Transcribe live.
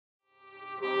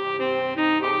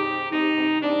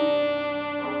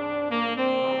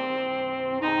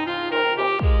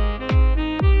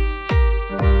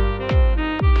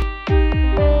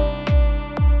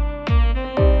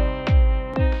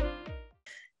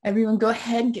Everyone go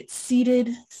ahead, get seated,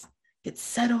 get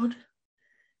settled,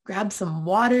 grab some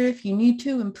water if you need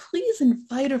to, and please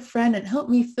invite a friend and help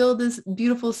me fill this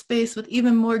beautiful space with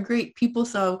even more great people.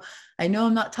 So I know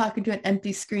I'm not talking to an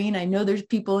empty screen. I know there's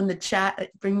people in the chat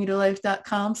at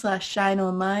bringmetolife.com/shine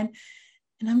online,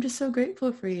 and I'm just so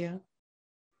grateful for you.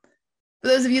 For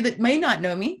those of you that may not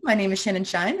know me, my name is Shannon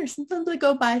Shine, or sometimes I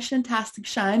go by Shantastic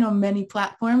Shine on many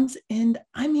platforms, and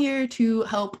I'm here to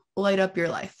help light up your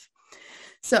life.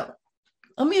 So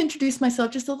let me introduce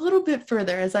myself just a little bit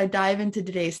further as I dive into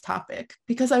today's topic,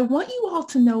 because I want you all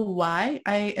to know why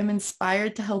I am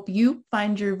inspired to help you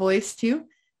find your voice too,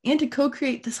 and to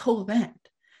co-create this whole event.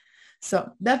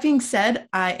 So that being said,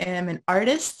 I am an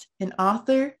artist, an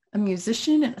author, a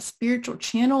musician, and a spiritual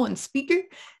channel and speaker,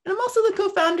 and I'm also the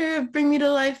co-founder of Bring Me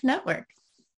to Life Network.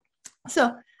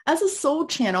 So as a soul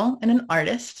channel and an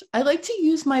artist, I like to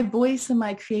use my voice and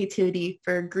my creativity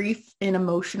for grief and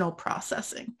emotional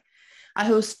processing. I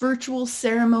host virtual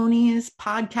ceremonies,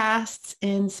 podcasts,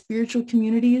 and spiritual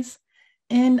communities.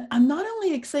 And I'm not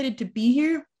only excited to be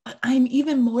here, but I'm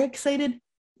even more excited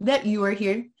that you are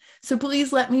here. So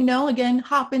please let me know. Again,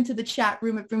 hop into the chat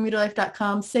room at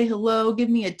bringmetolife.com, say hello, give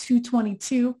me a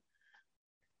 222.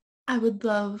 I would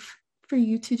love for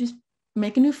you to just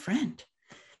make a new friend.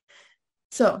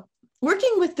 So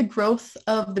working with the growth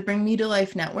of the Bring Me to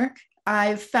Life network,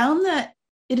 I've found that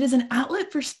it is an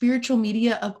outlet for spiritual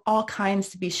media of all kinds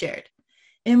to be shared.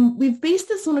 And we've based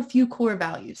this on a few core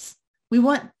values. We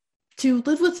want to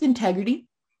live with integrity,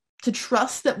 to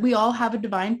trust that we all have a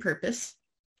divine purpose,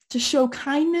 to show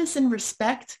kindness and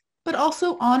respect, but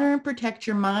also honor and protect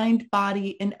your mind,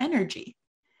 body, and energy.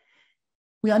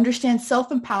 We understand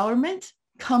self-empowerment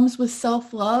comes with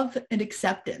self-love and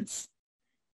acceptance.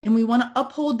 And we want to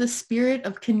uphold the spirit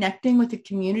of connecting with the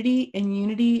community in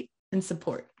unity and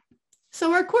support.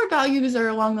 So our core values are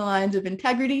along the lines of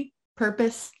integrity,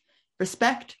 purpose,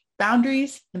 respect,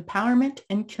 boundaries, empowerment,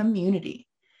 and community.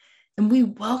 And we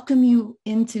welcome you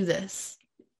into this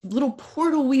little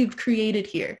portal we've created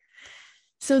here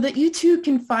so that you too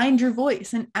can find your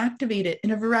voice and activate it in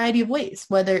a variety of ways,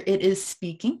 whether it is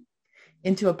speaking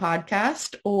into a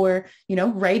podcast or,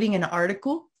 writing an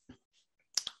article,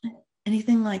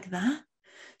 anything like that.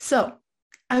 So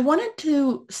I wanted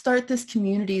to start this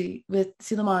community with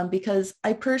Silaman because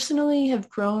I personally have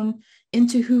grown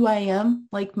into who I am,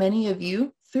 like many of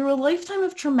you, through a lifetime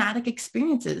of traumatic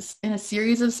experiences and a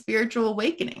series of spiritual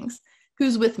awakenings.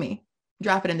 Who's with me?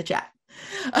 Drop it in the chat.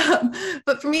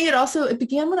 But for me, it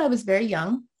began when I was very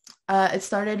young. It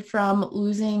started from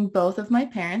losing both of my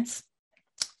parents,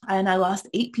 and I lost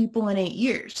 8 people in 8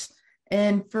 years.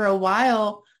 And for a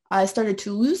while, I started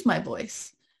to lose my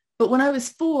voice. But when I was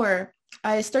 4,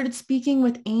 I started speaking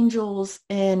with angels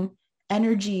and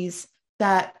energies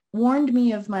that warned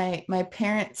me of my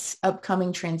parents'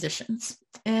 upcoming transitions.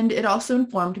 And it also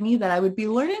informed me that I would be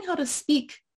learning how to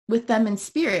speak with them in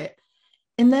spirit.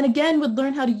 And then again, would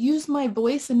learn how to use my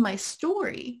voice and my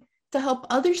story to help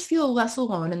others feel less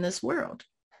alone in this world.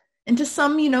 And to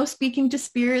some, speaking to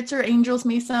spirits or angels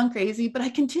may sound crazy, but I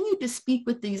continued to speak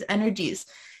with these energies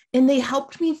and they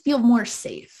helped me feel more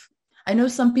safe. I know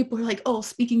some people are like, oh,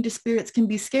 speaking to spirits can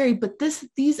be scary, but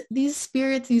these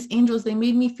spirits, these angels, they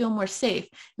made me feel more safe.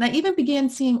 And I even began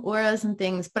seeing auras and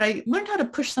things, but I learned how to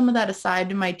push some of that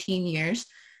aside in my teen years.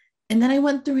 And then I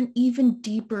went through an even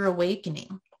deeper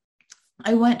awakening.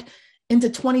 I went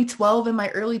into 2012 in my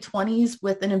early 20s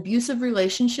with an abusive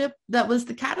relationship that was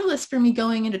the catalyst for me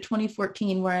going into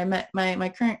 2014, where I met my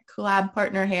current collab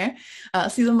partner here,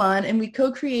 Silaman, and we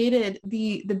co-created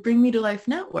the Bring Me to Life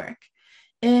network.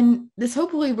 And this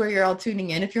hopefully where you're all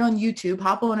tuning in. If you're on YouTube,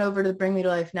 hop on over to the Bring Me to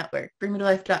Life network,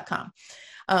 bringmetolife.com.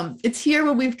 It's here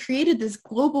where we've created this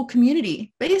global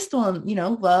community based on,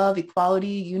 love, equality,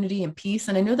 unity, and peace.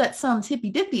 And I know that sounds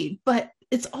hippy-dippy, but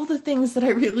it's all the things that I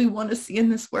really want to see in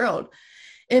this world.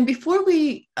 And before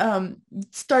we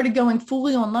started going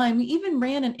fully online, we even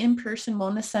ran an in-person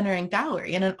wellness center and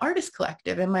gallery and an artist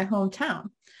collective in my hometown.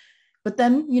 But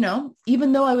then,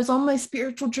 even though I was on my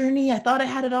spiritual journey, I thought I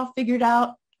had it all figured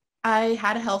out. I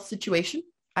had a health situation.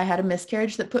 I had a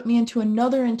miscarriage that put me into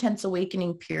another intense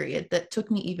awakening period that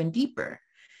took me even deeper.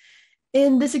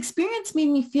 And this experience made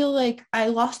me feel like I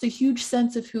lost a huge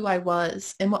sense of who I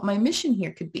was and what my mission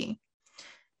here could be.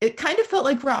 It kind of felt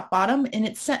like rock bottom, and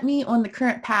it set me on the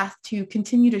current path to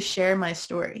continue to share my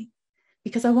story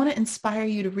because I want to inspire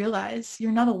you to realize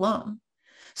you're not alone.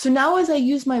 So now as I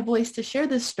use my voice to share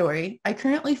this story, I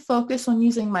currently focus on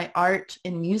using my art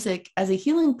and music as a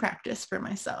healing practice for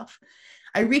myself.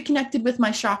 I reconnected with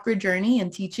my chakra journey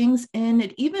and teachings, and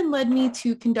it even led me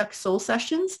to conduct soul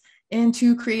sessions and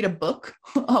to create a book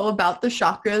all about the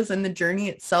chakras and the journey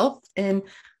itself. And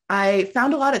I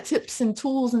found a lot of tips and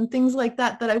tools and things like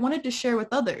that that I wanted to share with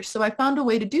others. So I found a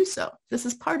way to do so. This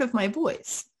is part of my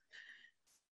voice.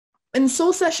 In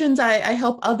soul sessions, I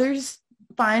help others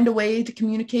find a way to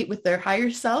communicate with their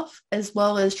higher self, as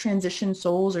well as transition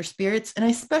souls or spirits. And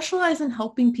I specialize in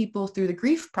helping people through the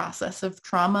grief process of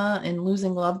trauma and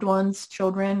losing loved ones,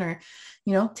 children, or,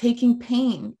 taking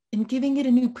pain and giving it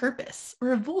a new purpose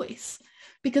or a voice.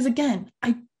 Because again,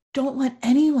 I don't want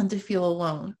anyone to feel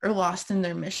alone or lost in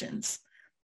their missions.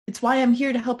 It's why I'm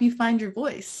here to help you find your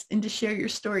voice and to share your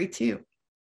story too.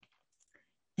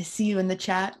 I see you in the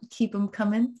chat. Keep them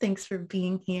coming. Thanks for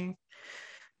being here.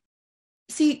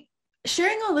 See,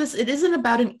 sharing all this, it isn't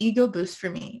about an ego boost for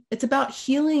me. It's about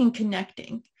healing and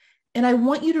connecting. And I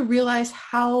want you to realize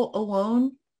how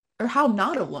alone or how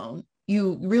not alone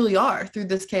you really are through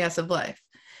this chaos of life.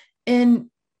 And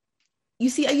you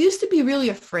see, I used to be really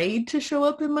afraid to show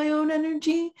up in my own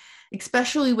energy,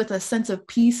 especially with a sense of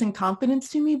peace and confidence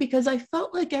to me, because I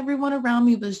felt like everyone around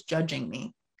me was judging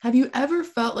me. Have you ever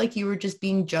felt like you were just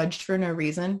being judged for no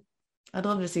reason? I'd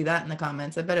love to see that in the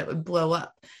comments. I bet it would blow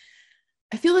up.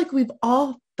 I feel like we've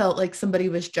all felt like somebody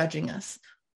was judging us.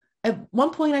 At one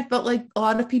point, I felt like a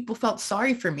lot of people felt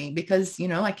sorry for me because,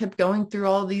 I kept going through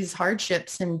all these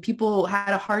hardships and people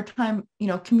had a hard time,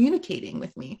 communicating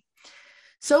with me.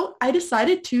 So I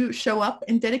decided to show up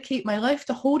and dedicate my life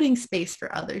to holding space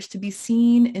for others, to be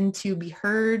seen and to be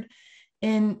heard,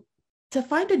 and to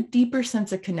find a deeper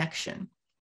sense of connection.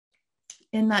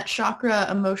 In that chakra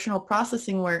emotional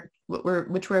processing work,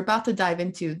 which we're about to dive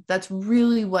into, that's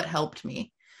really what helped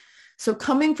me. So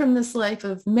coming from this life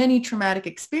of many traumatic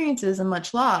experiences and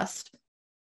much lost,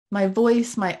 my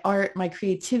voice, my art, my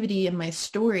creativity, and my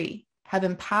story have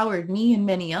empowered me and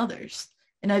many others.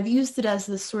 And I've used it as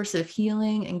this source of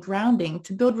healing and grounding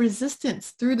to build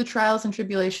resistance through the trials and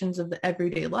tribulations of the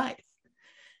everyday life.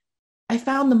 I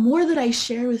found the more that I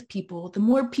share with people, the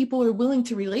more people are willing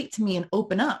to relate to me and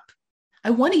open up. I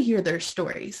want to hear their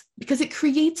stories because it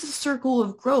creates a circle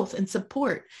of growth and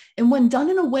support. And when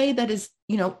done in a way that is,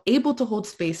 able to hold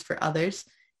space for others,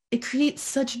 it creates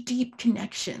such deep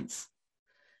connections.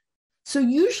 So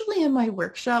usually in my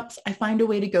workshops, I find a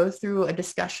way to go through a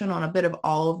discussion on a bit of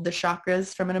all of the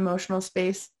chakras from an emotional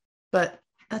space, but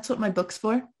that's what my book's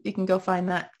for. You can go find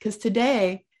that because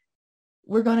today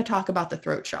we're going to talk about the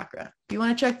throat chakra. If you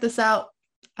want to check this out,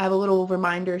 I have a little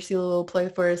reminder, see a little play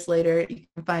for us later. You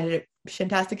can find it at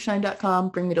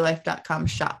shantasticshine.com, bringmetolife.com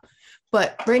shop.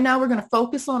 But right now we're going to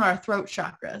focus on our throat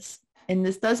chakras. And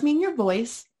this does mean your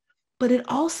voice, but it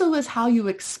also is how you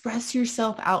express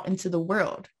yourself out into the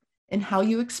world and how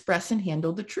you express and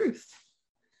handle the truth.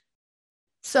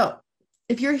 So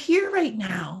if you're here right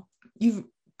now, you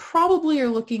probably are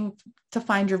looking to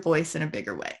find your voice in a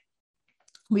bigger way.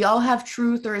 We all have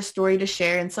truth or a story to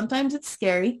share, and sometimes it's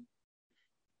scary.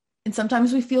 And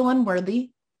sometimes we feel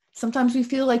unworthy. Sometimes we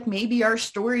feel like maybe our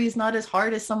story is not as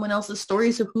hard as someone else's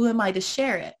story, so who am I to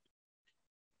share it?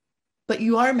 But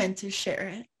you are meant to share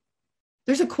it.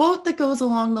 There's a quote that goes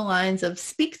along the lines of,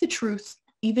 speak the truth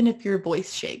even if your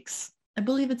voice shakes. I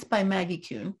believe it's by Maggie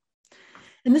Kuhn.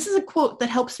 And this is a quote that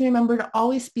helps me remember to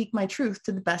always speak my truth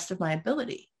to the best of my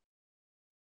ability.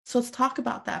 So let's talk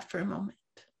about that for a moment.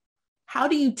 How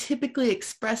do you typically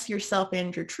express yourself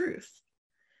and your truth?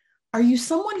 Are you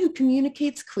someone who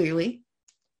communicates clearly,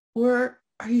 or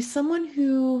are you someone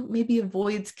who maybe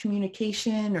avoids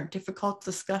communication or difficult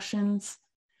discussions?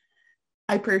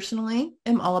 I personally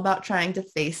am all about trying to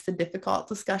face the difficult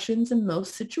discussions in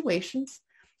most situations.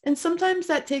 And sometimes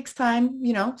that takes time,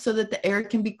 so that the air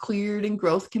can be cleared and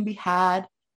growth can be had.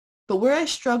 But where I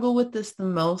struggle with this the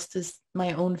most is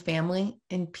my own family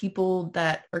and people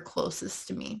that are closest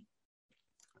to me.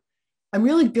 I'm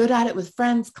really good at it with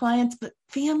friends, clients, but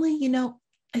family,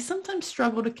 I sometimes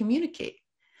struggle to communicate.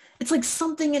 It's like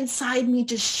something inside me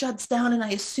just shuts down and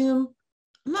I assume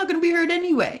I'm not going to be heard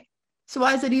anyway. So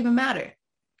why does it even matter?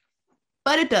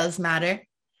 But it does matter.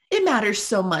 It matters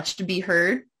so much to be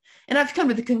heard. And I've come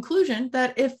to the conclusion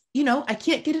that if, I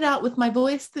can't get it out with my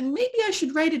voice, then maybe I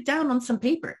should write it down on some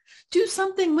paper, do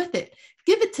something with it,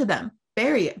 give it to them,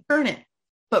 bury it, burn it.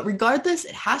 But regardless,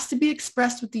 it has to be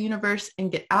expressed with the universe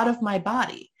and get out of my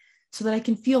body so that I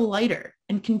can feel lighter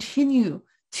and continue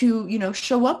to,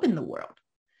 show up in the world.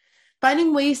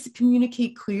 Finding ways to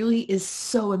communicate clearly is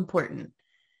so important.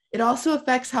 It also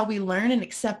affects how we learn and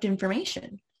accept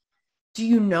information. Do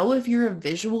you know if you're a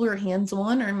visual or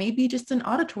hands-on or maybe just an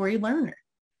auditory learner?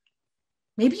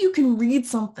 Maybe you can read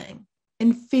something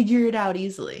and figure it out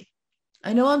easily.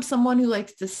 I know I'm someone who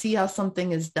likes to see how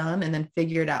something is done and then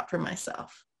figure it out for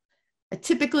myself. I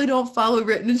typically don't follow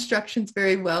written instructions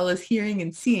very well as hearing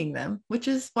and seeing them, which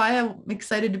is why I'm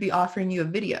excited to be offering you a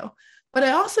video. But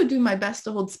I also do my best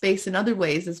to hold space in other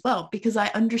ways as well, because I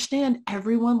understand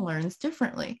everyone learns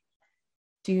differently.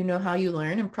 Do you know how you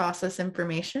learn and process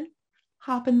information?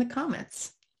 Hop in the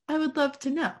comments. I would love to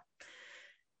know.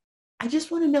 I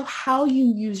just want to know how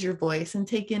you use your voice and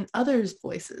take in others'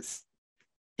 voices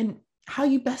and how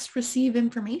you best receive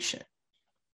information.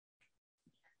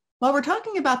 While we're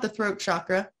talking about the throat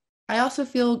chakra, I also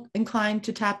feel inclined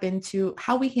to tap into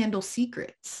how we handle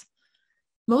secrets.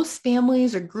 Most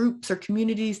families or groups or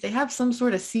communities, they have some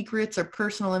sort of secrets or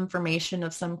personal information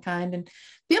of some kind, and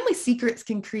family secrets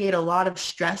can create a lot of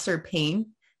stress or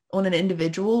pain on an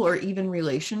individual or even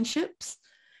relationships.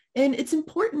 And it's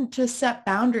important to set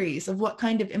boundaries of what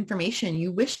kind of information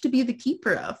you wish to be the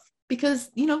keeper of, because,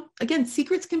 again,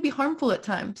 secrets can be harmful at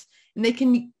times and they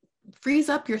can freeze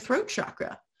up your throat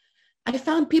chakra. I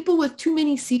found people with too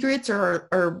many secrets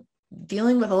or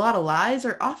dealing with a lot of lies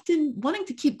are often wanting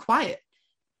to keep quiet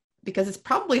because it's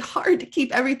probably hard to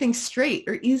keep everything straight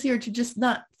or easier to just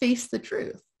not face the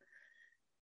truth.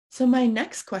 So my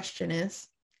next question is,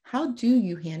 how do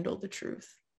you handle the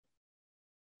truth?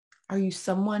 Are you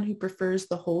someone who prefers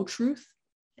the whole truth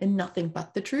and nothing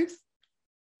but the truth?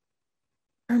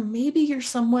 Or maybe you're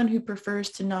someone who prefers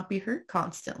to not be hurt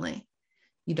constantly.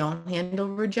 You don't handle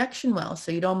rejection well,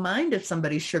 so you don't mind if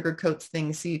somebody sugarcoats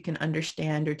things so you can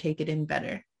understand or take it in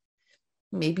better.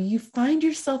 Maybe you find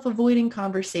yourself avoiding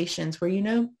conversations where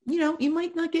you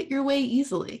might not get your way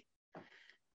easily.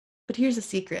 But here's a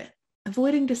secret.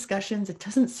 Avoiding discussions, it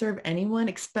doesn't serve anyone,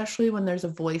 especially when there's a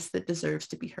voice that deserves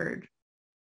to be heard.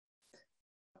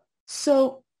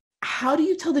 So how do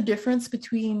you tell the difference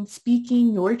between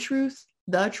speaking your truth,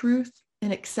 the truth,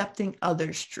 and accepting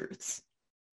others' truths?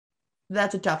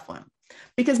 That's a tough one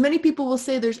because many people will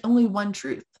say there's only one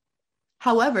truth.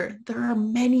 However, there are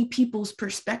many people's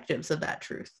perspectives of that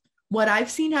truth. What I've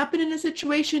seen happen in a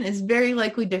situation is very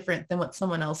likely different than what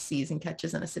someone else sees and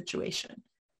catches in a situation.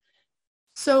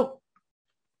 So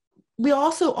we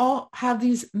also all have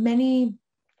these many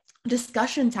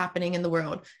discussions happening in the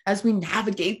world as we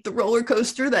navigate the roller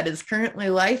coaster that is currently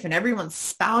life, and everyone's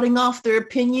spouting off their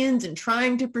opinions and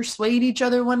trying to persuade each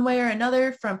other one way or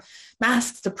another, from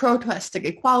masks to protests to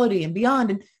equality and beyond.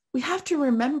 And we have to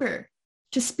remember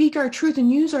to speak our truth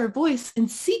and use our voice and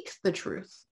seek the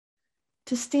truth,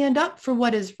 to stand up for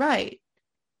what is right,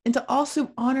 and to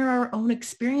also honor our own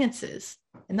experiences.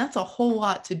 And that's a whole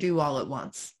lot to do all at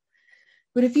once.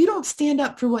 But if you don't stand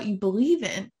up for what you believe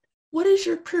in, what is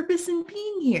your purpose in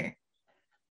being here?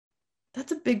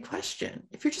 That's a big question.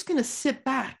 If you're just going to sit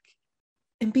back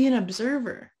and be an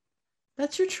observer,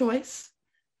 that's your choice.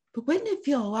 But wouldn't it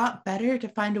feel a lot better to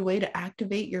find a way to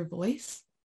activate your voice?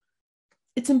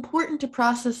 It's important to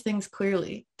process things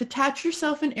clearly, detach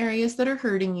yourself in areas that are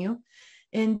hurting you,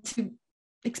 and to,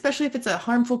 especially if it's a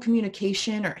harmful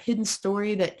communication or hidden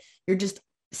story that you're just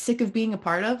sick of being a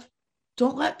part of,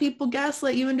 don't let people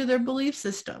gaslight you into their belief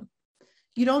system.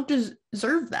 You don't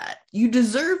deserve that. You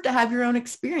deserve to have your own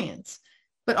experience,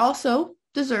 but also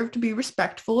deserve to be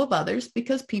respectful of others,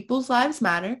 because people's lives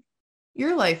matter.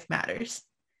 Your life matters.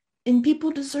 And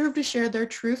people deserve to share their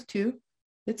truth too.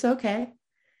 It's okay.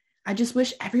 I just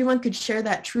wish everyone could share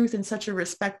that truth in such a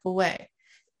respectful way.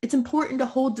 It's important to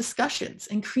hold discussions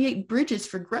and create bridges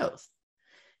for growth.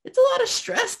 It's a lot of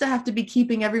stress to have to be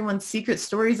keeping everyone's secret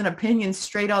stories and opinions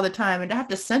straight all the time, and to have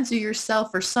to censor yourself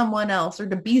or someone else, or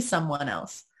to be someone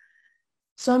else.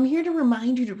 So I'm here to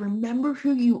remind you to remember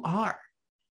who you are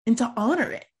and to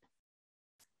honor it.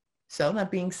 So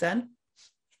that being said,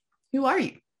 who are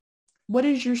you? What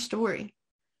is your story?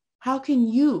 How can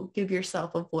you give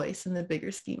yourself a voice in the bigger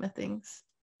scheme of things?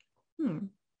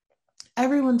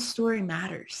 Everyone's story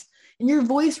matters. And your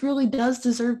voice really does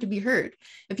deserve to be heard.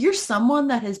 If you're someone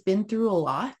that has been through a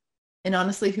lot, and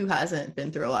honestly, who hasn't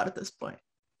been through a lot at this point,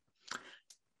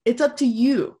 it's up to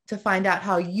you to find out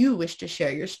how you wish to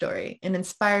share your story and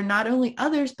inspire not only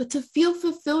others, but to feel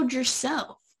fulfilled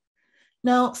yourself.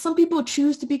 Now, some people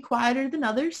choose to be quieter than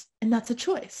others, and that's a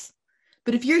choice.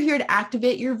 But if you're here to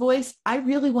activate your voice, I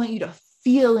really want you to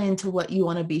feel into what you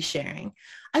want to be sharing.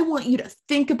 I want you to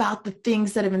think about the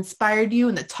things that have inspired you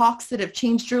and the talks that have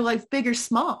changed your life, big or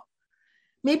small.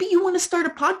 Maybe you want to start a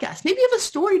podcast. Maybe you have a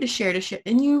story to share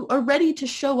and you are ready to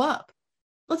show up.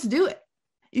 Let's do it.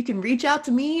 You can reach out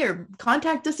to me or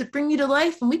contact us at Bring Me to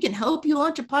Life, and we can help you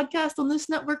launch a podcast on this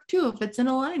network too if it's in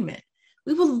alignment.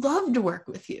 We would love to work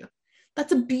with you.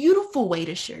 That's a beautiful way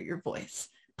to share your voice.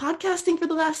 Podcasting for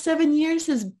the last 7 years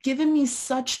has given me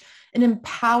such an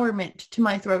empowerment to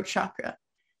my throat chakra.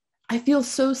 I feel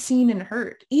so seen and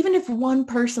heard. Even if one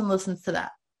person listens to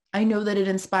that, I know that it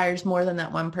inspires more than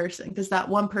that one person, because that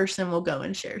one person will go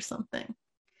and share something.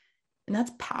 And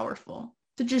that's powerful,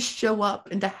 to just show up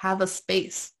and to have a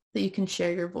space that you can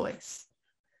share your voice.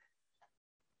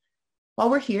 While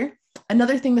we're here,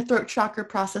 another thing the throat chakra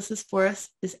processes for us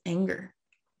is anger.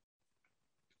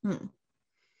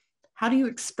 How do you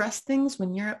express things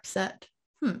when you're upset?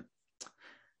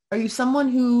 Are you someone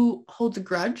who holds a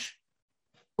grudge,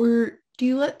 or do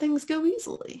you let things go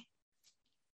easily?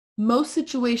 Most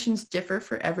situations differ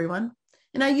for everyone,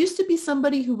 and I used to be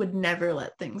somebody who would never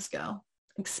let things go,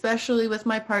 especially with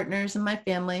my partners and my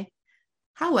family.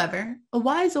 However, a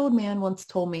wise old man once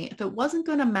told me if it wasn't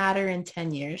going to matter in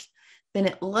 10 years, then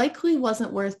it likely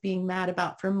wasn't worth being mad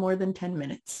about for more than 10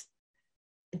 minutes.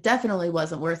 It definitely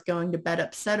wasn't worth going to bed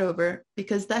upset over,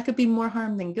 because that could be more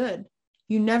harm than good.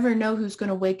 You never know who's going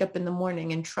to wake up in the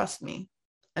morning, and trust me,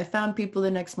 I found people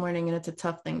the next morning and it's a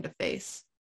tough thing to face.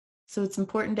 So it's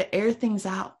important to air things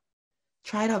out.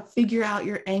 Try to figure out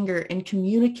your anger and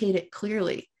communicate it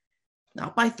clearly,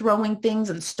 not by throwing things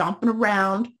and stomping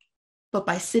around, but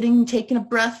by sitting and taking a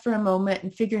breath for a moment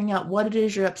and figuring out what it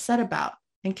is you're upset about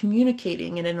and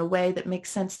communicating it in a way that makes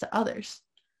sense to others.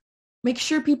 Make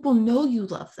sure people know you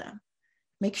love them.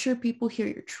 Make sure people hear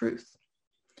your truth.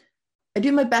 I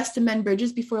do my best to mend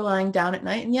bridges before lying down at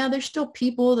night. And yeah, there's still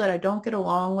people that I don't get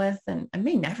along with and I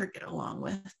may never get along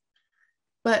with.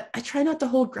 But I try not to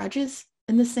hold grudges.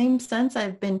 In the same sense,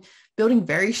 I've been building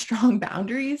very strong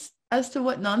boundaries as to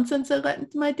what nonsense I let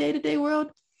into my day-to-day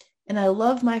world. And I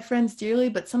love my friends dearly,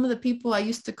 but some of the people I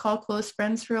used to call close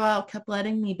friends for a while kept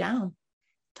letting me down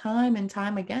time and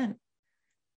time again.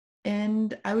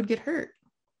 And I would get hurt.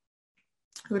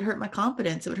 It would hurt my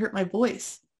confidence. It would hurt my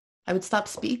voice. I would stop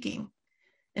speaking.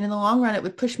 And in the long run, it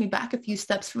would push me back a few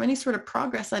steps from any sort of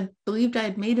progress I believed I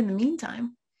had made in the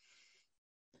meantime.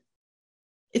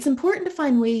 It's important to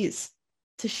find ways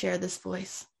to share this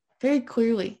voice very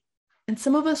clearly. And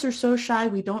some of us are so shy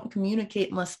we don't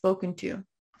communicate unless spoken to.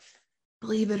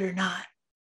 Believe it or not,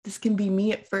 this can be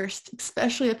me at first,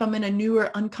 especially if I'm in a new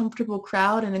or uncomfortable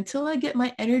crowd. And until I get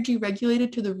my energy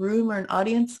regulated to the room or an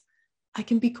audience, I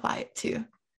can be quiet too.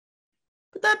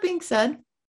 But that being said,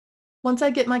 once I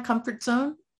get my comfort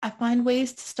zone, I find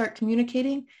ways to start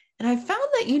communicating. And I've found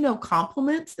that,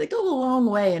 compliments, they go a long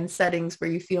way in settings where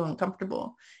you feel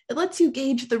uncomfortable. It lets you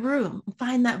gauge the room and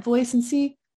find that voice and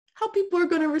see how people are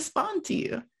going to respond to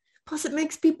you. Plus, it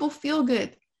makes people feel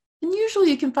good. And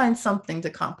usually you can find something to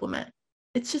compliment.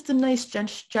 It's just a nice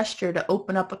gesture to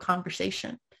open up a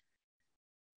conversation.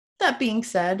 That being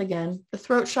said, again, the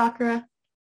throat chakra,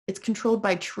 it's controlled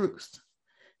by truth.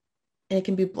 And it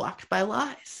can be blocked by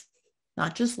lies.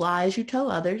 Not just lies you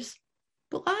tell others,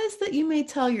 but lies that you may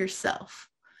tell yourself.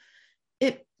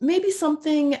 It may be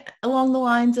something along the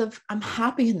lines of, I'm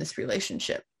happy in this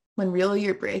relationship, when really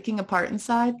you're breaking apart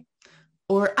inside.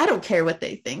 Or I don't care what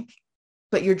they think,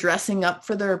 but you're dressing up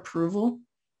for their approval.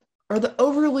 Or the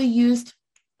overly used,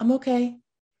 I'm okay,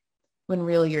 when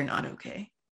really you're not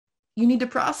okay. You need to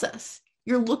process.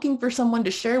 You're looking for someone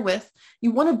to share with.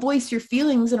 You want to voice your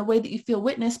feelings in a way that you feel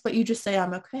witnessed, but you just say,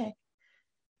 I'm okay.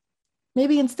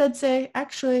 Maybe instead say,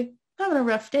 actually, I'm having a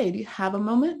rough day. Do you have a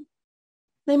moment?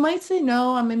 They might say,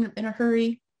 no, I'm in a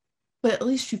hurry, but at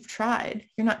least you've tried.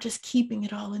 You're not just keeping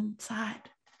it all inside.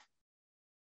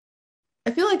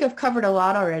 I feel like I've covered a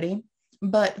lot already,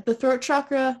 but the throat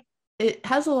chakra, it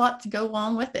has a lot to go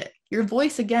along with it. Your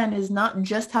voice, again, is not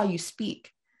just how you speak,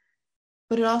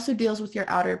 but it also deals with your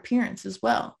outer appearance as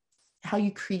well. How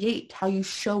you create, how you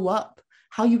show up,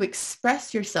 how you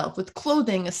express yourself with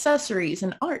clothing, accessories,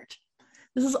 and art.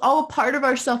 This is all part of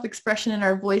our self-expression and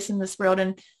our voice in this world,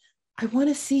 and I want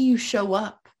to see you show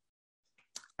up.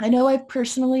 I know I've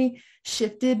personally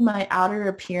shifted my outer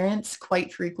appearance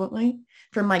quite frequently,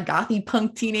 from my gothy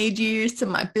punk teenage years to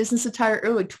my business attire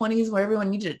early 20s where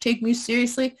everyone needed to take me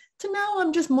seriously, to now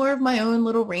I'm just more of my own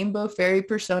little rainbow fairy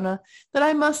persona that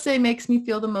I must say makes me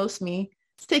feel the most me.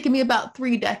 It's taken me about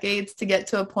 3 decades to get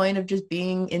to a point of just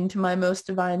being into my most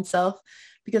divine self,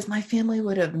 because my family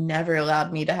would have never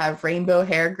allowed me to have rainbow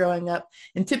hair growing up.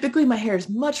 And typically my hair is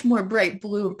much more bright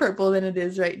blue and purple than it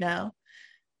is right now.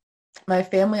 My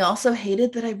family also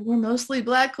hated that I wore mostly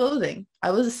black clothing.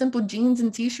 I was a simple jeans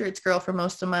and t-shirts girl for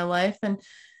most of my life. And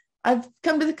I've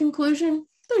come to the conclusion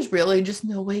there's really just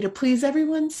no way to please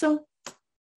everyone. So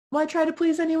why try to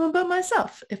please anyone but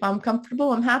myself? If I'm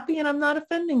comfortable, I'm happy, and I'm not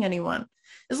offending anyone.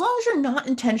 As long as you're not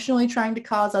intentionally trying to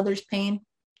cause others pain,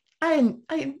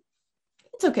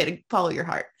 it's okay to follow your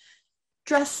heart.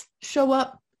 Dress, show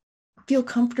up, feel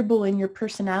comfortable in your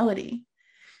personality.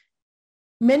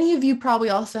 Many of you probably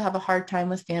also have a hard time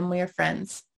with family or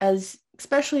friends,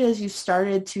 especially as you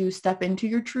started to step into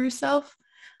your true self.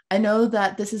 I know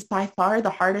that this is by far the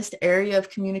hardest area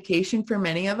of communication for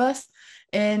many of us,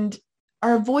 and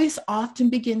our voice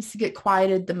often begins to get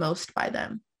quieted the most by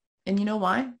them. And you know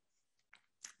why?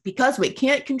 Because we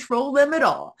can't control them at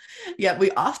all. Yet we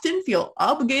often feel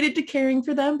obligated to caring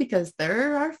for them because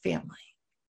they're our family.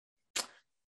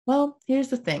 Well, here's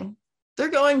the thing. They're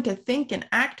going to think and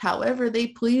act however they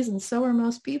please, and so are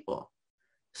most people.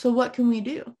 So what can we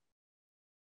do?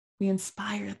 We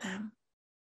inspire them.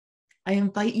 I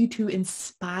invite you to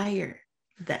inspire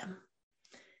them.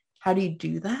 How do you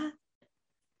do that?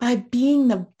 By being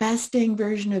the best dang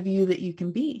version of you that you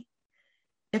can be.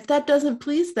 If that doesn't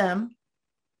please them,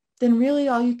 then really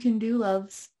all you can do,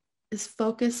 loves, is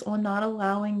focus on not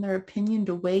allowing their opinion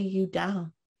to weigh you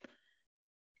down,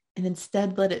 and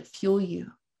instead let it fuel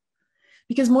you.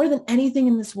 Because more than anything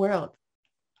in this world,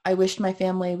 I wish my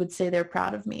family would say they're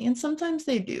proud of me. And sometimes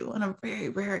they do on a very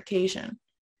rare occasion.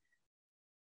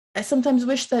 I sometimes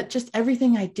wish that just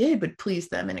everything I did would please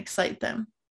them and excite them.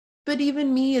 But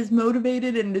even me, as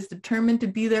motivated and as determined to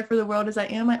be there for the world as I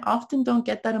am, I often don't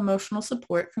get that emotional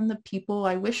support from the people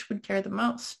I wish would care the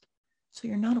most. So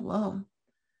you're not alone.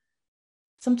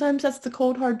 Sometimes that's the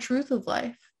cold, hard truth of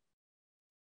life.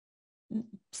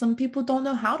 Some people don't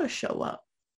know how to show up.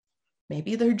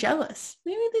 Maybe they're jealous.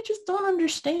 Maybe they just don't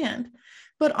understand.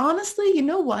 But honestly, you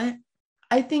know what?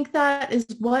 I think that is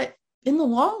what, in the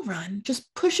long run,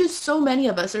 just pushes so many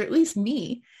of us, or at least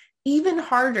me, even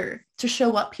harder to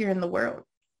show up here in the world.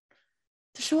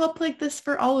 To show up like this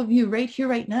for all of you right here,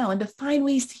 right now, and to find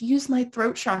ways to use my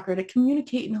throat chakra to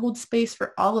communicate and hold space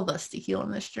for all of us to heal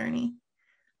in this journey.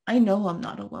 I know I'm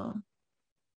not alone.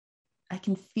 I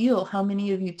can feel how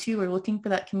many of you too are looking for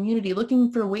that community,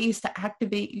 looking for ways to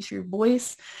activate your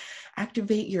voice,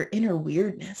 activate your inner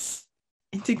weirdness,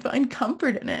 and to find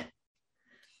comfort in it.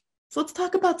 So let's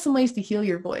talk about some ways to heal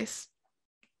your voice.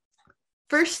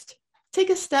 First, take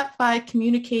a step by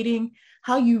communicating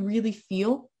how you really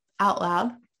feel out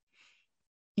loud.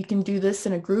 You can do this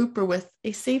in a group or with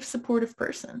a safe, supportive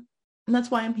person. And that's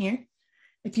why I'm here.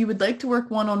 If you would like to work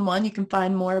one-on-one, you can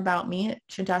find more about me at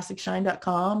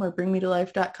shantasticshine.com or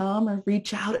bringmetolife.com, or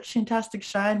reach out at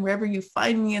shantasticshine wherever you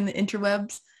find me in the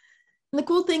interwebs. And the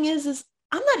cool thing is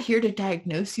I'm not here to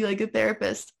diagnose you like a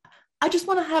therapist. I just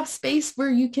want to have space where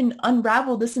you can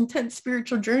unravel this intense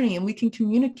spiritual journey and we can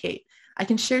communicate. I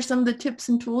can share some of the tips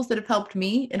and tools that have helped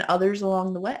me and others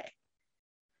along the way.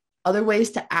 Other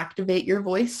ways to activate your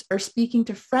voice are speaking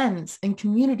to friends and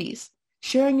communities,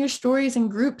 sharing your stories in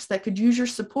groups that could use your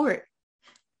support.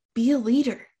 Be a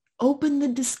leader. Open the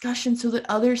discussion so that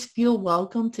others feel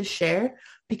welcome to share,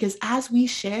 because as we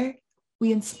share,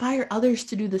 we inspire others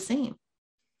to do the same.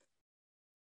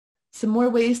 Some more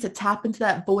ways to tap into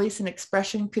that voice and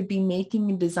expression could be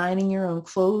making and designing your own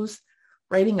clothes,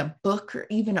 writing a book, or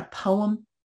even a poem.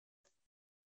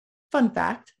 Fun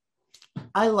fact,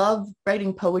 I love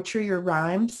writing poetry or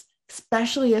rhymes,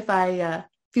 especially if I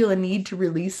feel a need to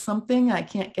release something I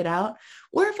can't get out,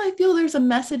 or if I feel there's a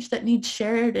message that needs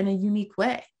shared in a unique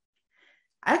way.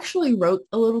 I actually wrote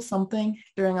a little something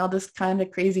during all this kind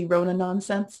of crazy Rona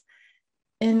nonsense,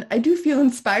 and I do feel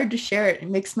inspired to share it. It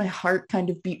makes my heart kind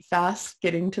of beat fast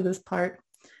getting to this part.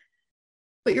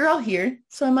 But you're all here,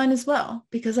 so I might as well,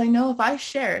 because I know if I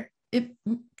share, it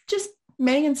just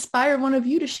may inspire one of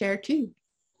you to share too.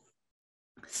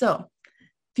 So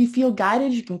if you feel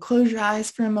guided, you can close your eyes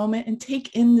for a moment and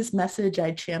take in this message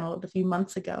I channeled a few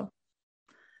months ago.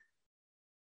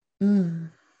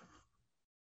 Here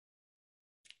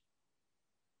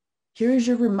is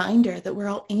your reminder that we're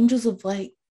all angels of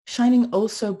light, shining oh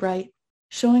so bright,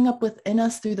 showing up within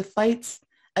us through the fights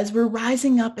as we're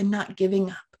rising up and not giving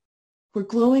up. We're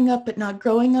glowing up but not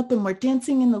growing up, and we're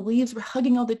dancing in the leaves. We're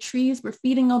hugging all the trees. We're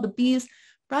feeding all the bees,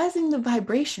 rising the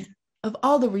vibration of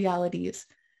all the realities,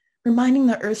 reminding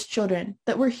the Earth's children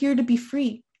that we're here to be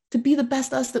free, to be the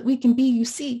best us that we can be. You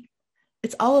see,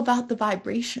 it's all about the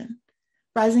vibration,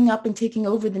 rising up and taking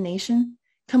over the nation.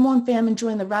 Come on, fam, and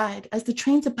join the ride as the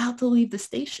train's about to leave the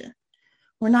station.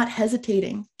 We're not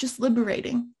hesitating, just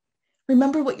liberating.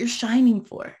 Remember what you're shining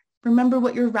for. Remember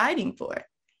what you're riding for.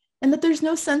 And that there's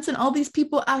no sense in all these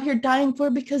people out here dying for,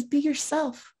 because be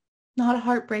yourself, not a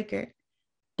heartbreaker.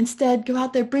 Instead, go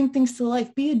out there, bring things to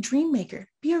life. Be a dream maker.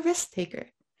 Be a risk taker.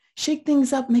 Shake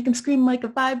things up, make them scream like a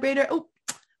vibrator. Oh,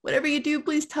 whatever you do,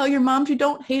 please tell your mom you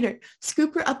don't hate her.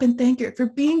 Scoop her up and thank her for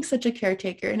being such a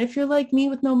caretaker. And if you're like me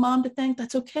with no mom to thank,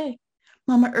 that's okay.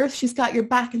 Mama Earth, she's got your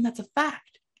back, and that's a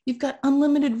fact. You've got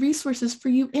unlimited resources for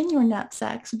you in your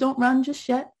knapsack, so don't run just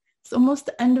yet. It's almost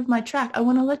the end of my track. I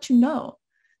want to let you know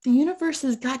The universe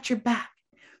has got your back.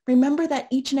 Remember that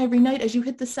each and every night as you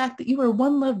hit the sack that you are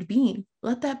one loved being.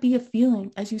 Let that be a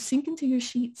feeling as you sink into your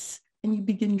sheets and you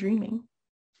begin dreaming.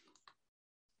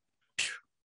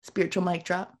 Spiritual mic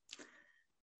drop.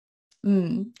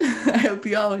 I hope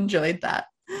you all enjoyed that.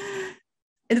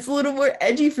 It's a little more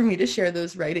edgy for me to share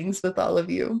those writings with all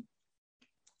of you.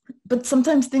 But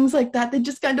sometimes things like that, they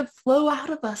just kind of flow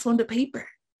out of us onto paper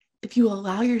if you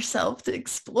allow yourself to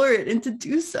explore it and to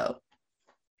do so.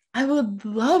 I would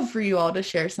love for you all to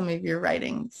share some of your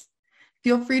writings.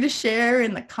 Feel free to share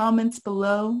in the comments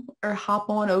below or hop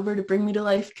on over to Bring Me to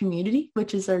Life Community,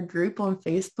 which is our group on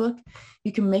Facebook.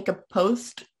 You can make a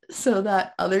post so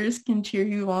that others can cheer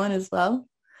you on as well.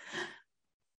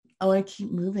 I want to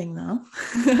keep moving though.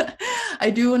 I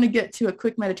do want to get to a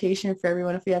quick meditation for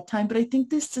everyone if we have time, but I think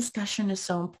this discussion is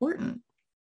so important.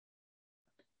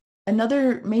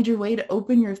 Another major way to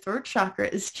open your throat chakra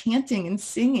is chanting and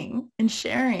singing and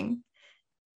sharing.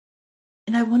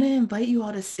 And I want to invite you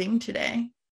all to sing today.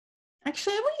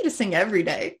 Actually, I want you to sing every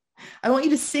day. I want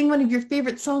you to sing one of your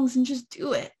favorite songs and just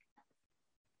do it.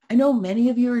 I know many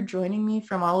of you are joining me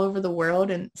from all over the world,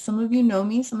 and some of you know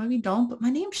me, some of you don't, but my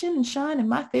name's Shannon, and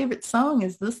my favorite song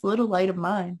is This Little Light of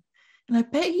Mine. And I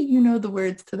bet you know the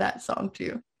words to that song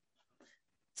too.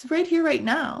 So right here, right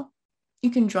now, you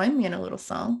can join me in a little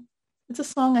song. It's a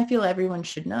song I feel everyone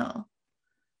should know.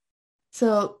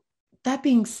 So that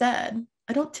being said,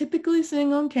 I don't typically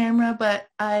sing on camera, but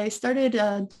I started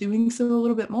doing so a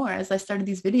little bit more as I started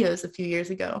these videos a few years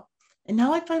ago. And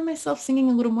now I find myself singing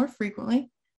a little more frequently.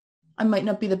 I might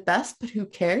not be the best, but who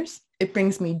cares? It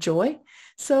brings me joy.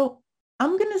 So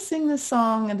I'm going to sing this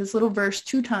song and this little verse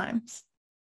 2 times.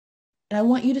 And I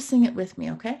want you to sing it with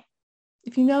me, okay?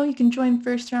 If you know, you can join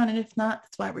first round, and if not,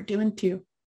 that's why we're doing 2.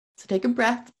 So take a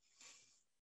breath.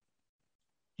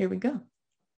 Here we go.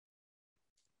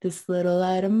 This little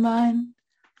light of mine,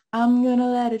 I'm gonna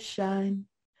let it shine.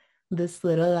 This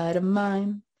little light of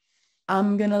mine,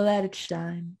 I'm gonna let it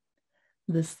shine.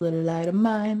 This little light of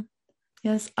mine,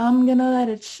 yes, I'm gonna let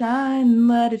it shine,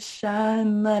 let it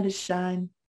shine, let it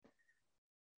shine.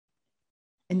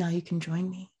 And now you can join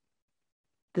me.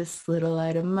 This little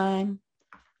light of mine,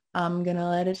 I'm gonna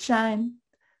let it shine.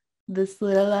 This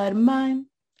little light of mine,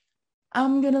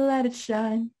 I'm gonna let it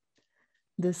shine.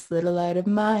 This little light of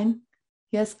mine,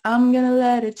 yes, I'm gonna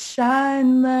let it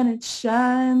shine, let it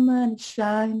shine, let it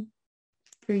shine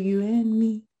for you and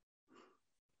me.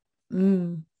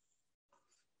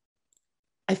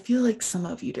 I feel like some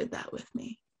of you did that with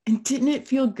me. And didn't it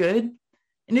feel good?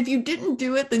 And if you didn't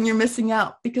do it, then you're missing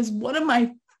out, because one of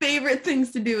my favorite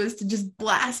things to do is to just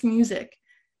blast music,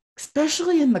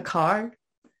 especially in the car,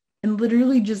 and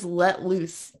literally just let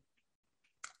loose.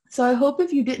 So I hope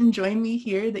if you didn't join me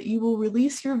here that you will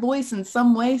release your voice in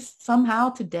some way,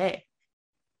 somehow today.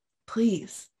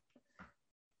 Please,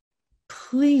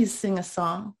 please sing a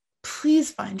song. Please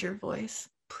find your voice.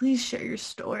 Please share your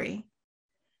story.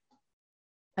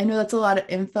 I know that's a lot of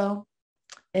info.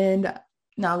 And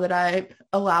now that I've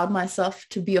allowed myself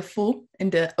to be a fool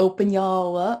and to open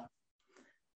y'all up,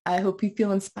 I hope you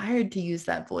feel inspired to use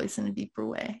that voice in a deeper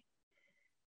way.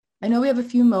 I know we have a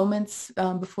few moments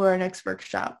before our next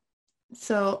workshop.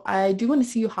 So I do want to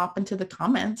see you hop into the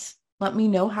comments. Let me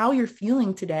know how you're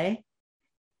feeling today.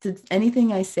 Did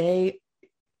anything I say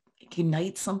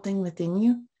ignite something within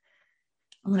you?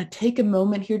 I'm going to take a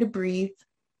moment here to breathe,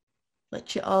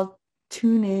 let you all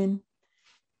tune in.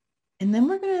 And then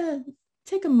we're going to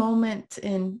take a moment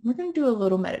and we're going to do a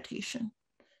little meditation.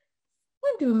 I'm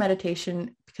going to do a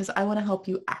meditation because I want to help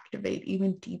you activate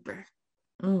even deeper.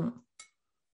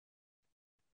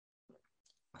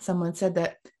 Someone said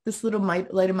that This Little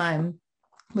Light of Mine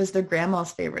was their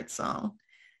grandma's favorite song.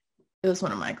 It was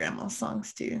one of my grandma's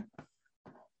songs too.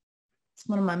 It's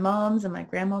one of my mom's and my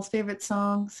grandma's favorite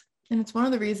songs. And it's one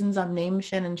of the reasons I'm named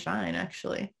Shannon Shine,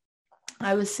 actually.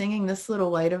 I was singing This Little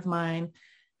Light of Mine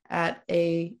at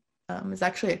it was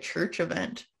actually a church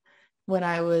event when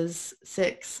I was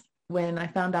 6, when I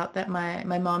found out that my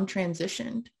mom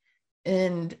transitioned.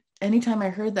 And anytime I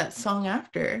heard that song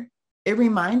after, it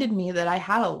reminded me that I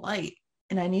had a light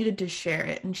and I needed to share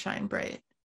it and shine bright.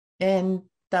 And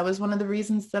that was one of the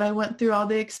reasons that I went through all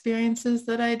the experiences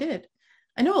that I did.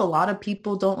 I know a lot of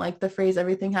people don't like the phrase,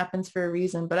 everything happens for a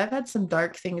reason, but I've had some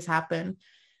dark things happen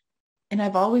and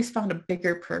I've always found a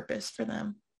bigger purpose for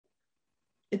them.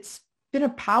 It's been a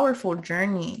powerful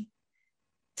journey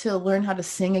to learn how to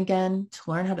sing again,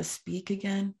 to learn how to speak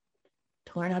again,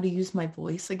 to learn how to use my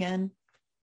voice again.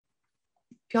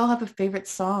 If y'all have a favorite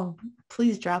song,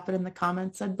 please drop it in the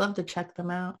comments. I'd love to check them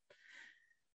out.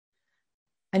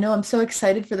 I know I'm so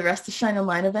excited for the rest of Shine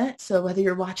Online event. So whether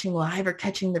you're watching live or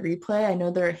catching the replay, I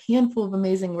know there are a handful of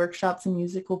amazing workshops and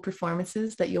musical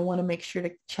performances that you'll want to make sure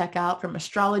to check out, from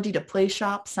astrology to play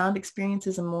shop, sound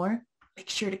experiences, and more. Make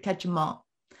sure to catch them all.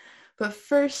 But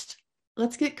first,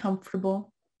 let's get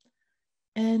comfortable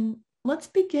and let's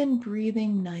begin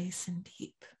breathing nice and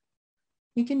deep.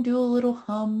 You can do a little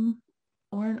hum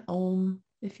or an om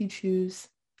if you choose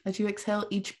as you exhale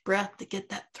each breath to get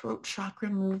that throat chakra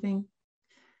moving.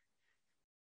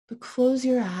 But close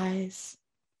your eyes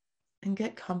and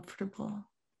get comfortable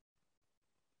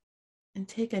and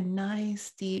take a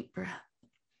nice deep breath.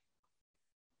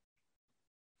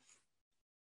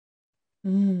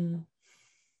 And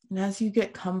as you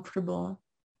get comfortable,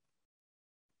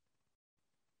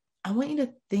 I want you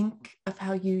to think of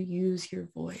how you use your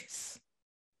voice.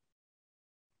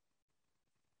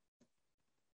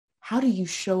 How do you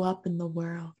show up in the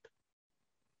world?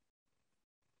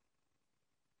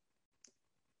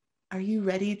 Are you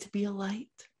ready to be a light?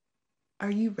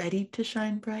 Are you ready to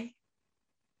shine bright?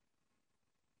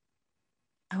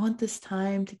 I want this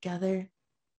time together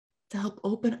to help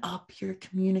open up your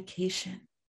communication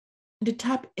and to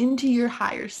tap into your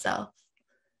higher self,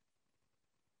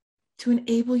 to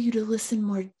enable you to listen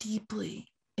more deeply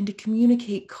and to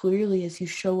communicate clearly as you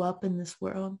show up in this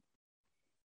world.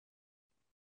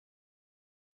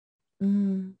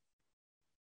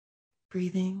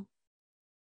 Breathing,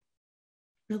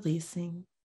 releasing.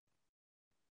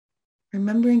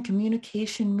 Remembering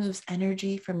communication moves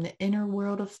energy from the inner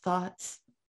world of thoughts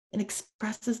and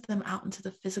expresses them out into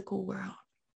the physical world.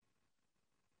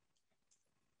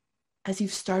 As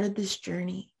you've started this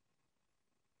journey,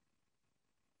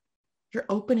 you're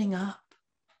opening up.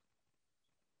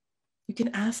 You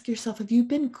can ask yourself, have you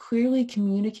been clearly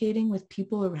communicating with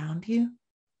people around you?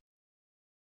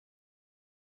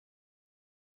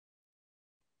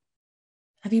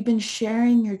 Have you been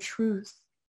sharing your truth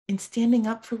and standing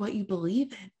up for what you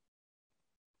believe in?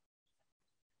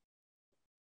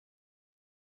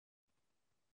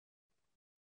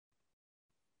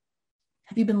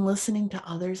 Have you been listening to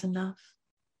others enough?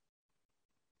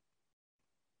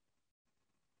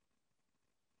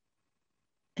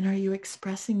 And are you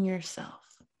expressing yourself,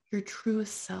 your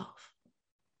truest self?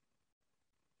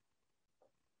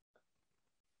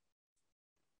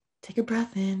 Take a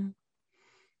breath in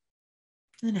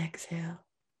and exhale.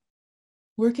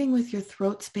 Working with your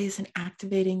throat space and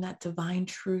activating that divine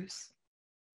truth.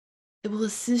 It will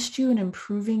assist you in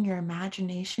improving your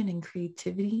imagination and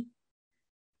creativity,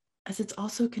 as it's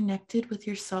also connected with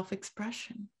your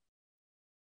self-expression.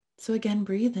 So again,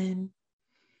 breathe in,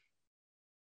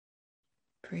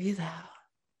 breathe out.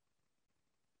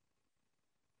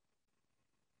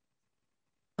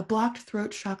 A blocked throat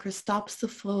chakra stops the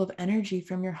flow of energy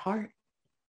from your heart,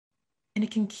 and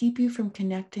it can keep you from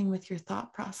connecting with your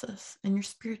thought process and your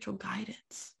spiritual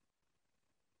guidance.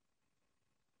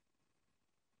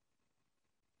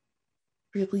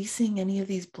 Releasing any of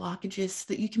these blockages so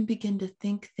that you can begin to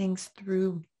think things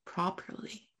through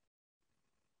properly.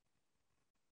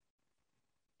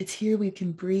 It's here we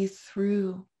can breathe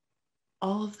through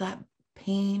all of that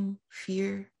pain,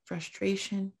 fear,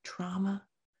 frustration, trauma.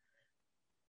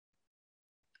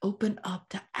 Open up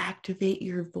to activate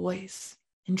your voice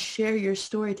and share your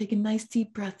story. Take a nice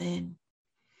deep breath in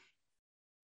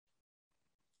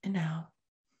and out.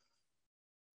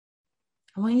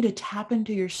 I want you to tap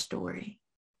into your story.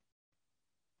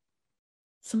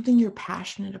 Something you're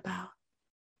passionate about.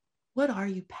 What are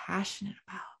you passionate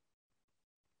about?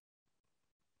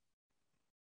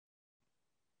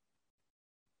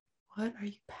 What are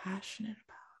you passionate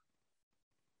about?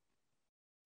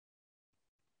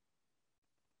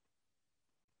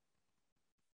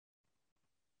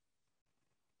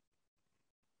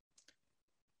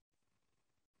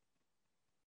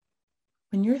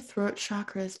 When your throat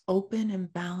chakra is open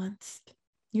and balanced,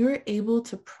 you're able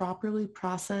to properly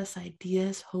process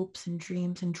ideas, hopes, and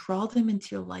dreams and draw them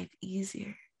into your life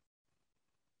easier.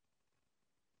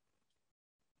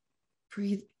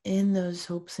 Breathe in those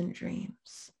hopes and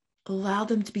dreams. Allow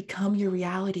them to become your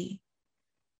reality.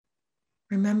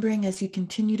 Remembering as you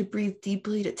continue to breathe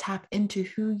deeply to tap into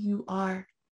who you are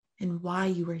and why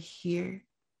you are here.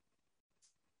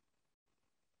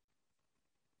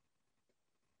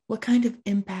 What kind of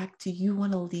impact do you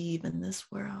want to leave in this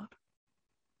world?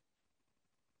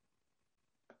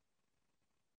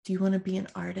 Do you want to be an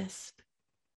artist?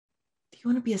 Do you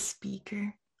want to be a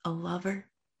speaker, a lover,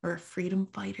 or a freedom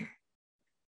fighter?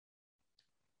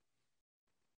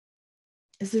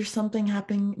 Is there something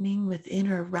happening within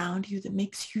or around you that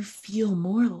makes you feel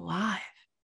more alive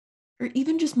or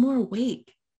even just more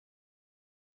awake?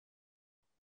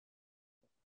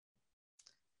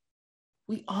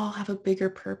 We all have a bigger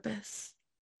purpose.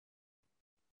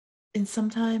 And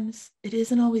sometimes it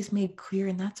isn't always made clear,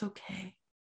 and that's okay.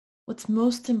 What's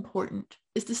most important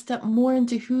is to step more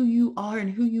into who you are and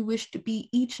who you wish to be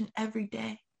each and every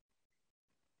day.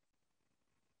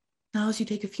 Now, as you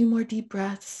take a few more deep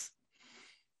breaths,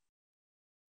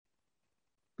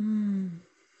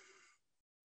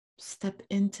 step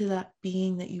into that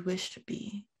being that you wish to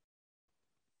be.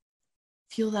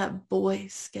 Feel that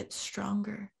voice get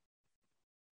stronger.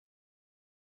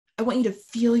 I want you to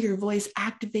feel your voice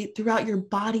activate throughout your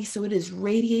body so it is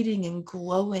radiating and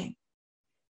glowing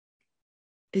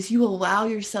as you allow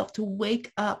yourself to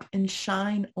wake up and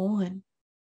shine on.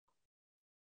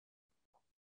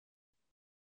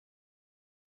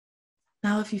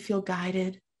 Now, if you feel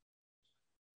guided,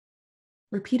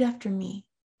 repeat after me.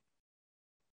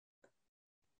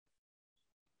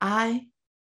 I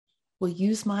will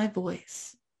use my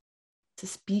voice to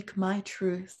speak my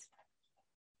truth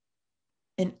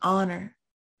and honor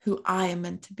who I am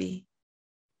meant to be.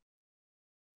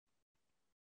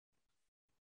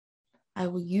 I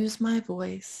will use my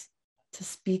voice to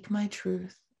speak my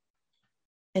truth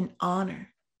and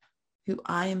honor who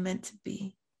I am meant to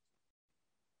be.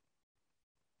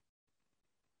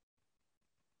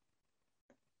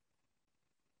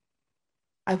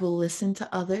 I will listen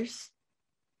to others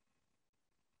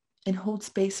and hold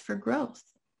space for growth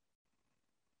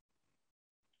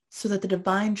so that the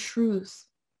divine truth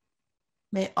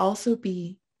may also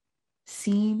be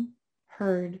seen,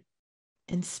 heard,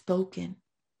 and spoken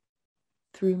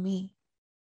through me.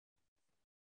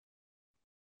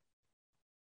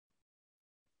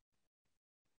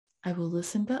 I will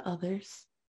listen to others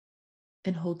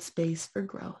and hold space for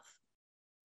growth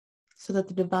so that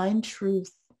the divine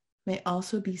truth may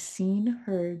also be seen,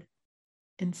 heard,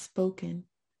 and spoken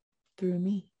through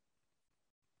me.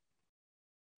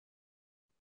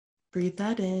 Breathe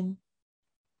that in.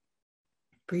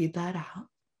 Breathe that out.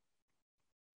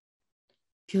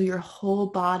 Feel your whole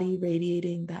body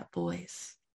radiating that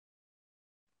voice.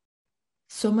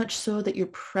 So much so that your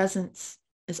presence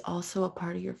is also a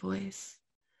part of your voice.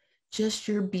 Just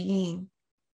your being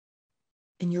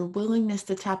and your willingness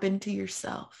to tap into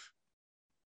yourself,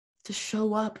 to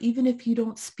show up even if you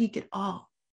don't speak at all.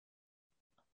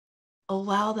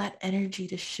 Allow that energy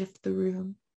to shift the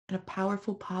room in a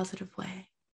powerful, positive way.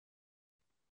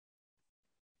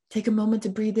 Take a moment to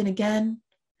breathe in again.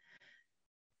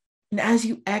 And as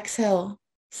you exhale,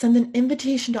 send an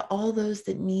invitation to all those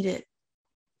that need it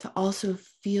to also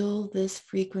feel this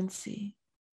frequency.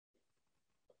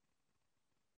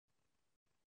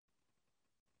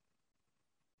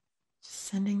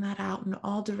 Sending that out in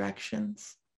all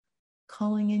directions,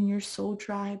 calling in your soul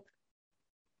tribe.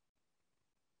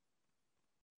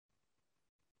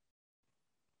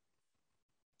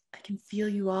 I can feel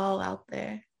you all out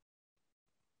there.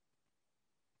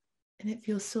 And it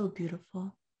feels so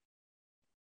beautiful.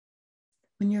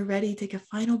 When you're ready, take a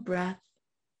final breath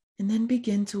and then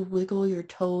begin to wiggle your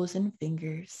toes and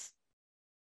fingers.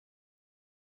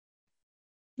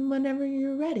 And whenever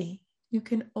you're ready, you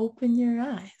can open your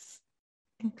eyes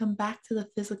and come back to the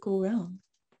physical realm.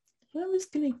 And I'm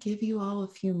just going to give you all a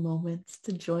few moments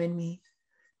to join me.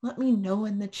 Let me know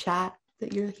in the chat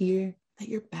that you're here, that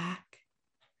you're back.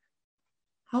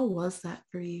 How was that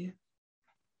for you?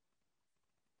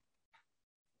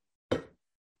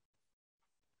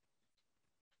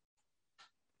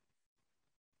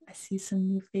 I see some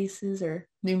new faces, or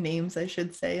new names, I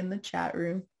should say, in the chat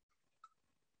room.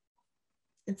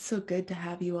 It's so good to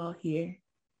have you all here.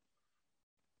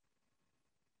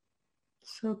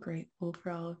 So grateful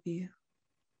for all of you.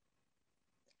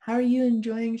 How are you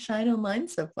enjoying Shine Online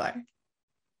so far?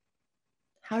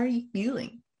 How are you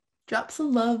feeling? Drop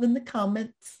some love in the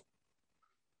comments.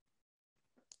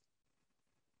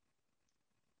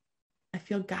 I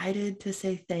feel guided to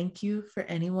say thank you for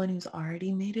anyone who's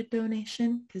already made a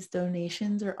donation, because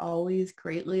donations are always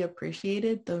greatly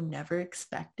appreciated, though never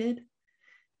expected.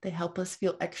 They help us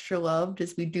feel extra loved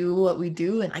as we do what we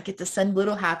do, and I get to send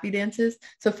little happy dances.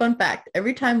 So fun fact,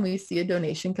 every time we see a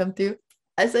donation come through,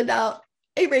 I send out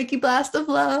a Reiki blast of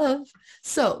love.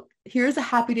 So here's a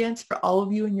happy dance for all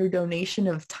of you in your donation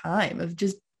of time, of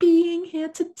just being here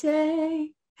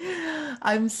today.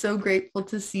 I'm so grateful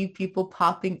to see people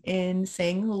popping in,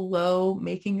 saying hello,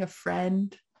 making a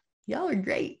friend. Y'all are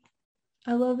great.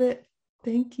 I love it.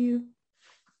 Thank you.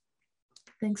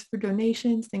 Thanks for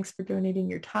donations. Thanks for donating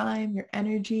your time, your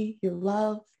energy, your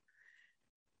love.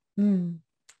 Y'all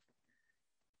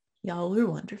are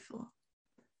wonderful.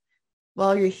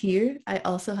 While you're here, I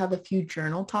also have a few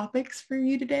journal topics for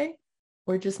you today,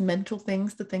 or just mental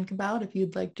things to think about if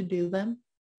you'd like to do them.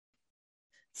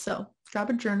 So grab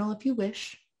a journal if you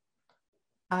wish.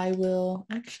 I will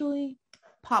actually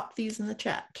pop these in the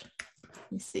chat.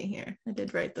 Let me see here. I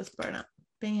did write this part out.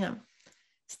 Bam.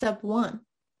 Step 1.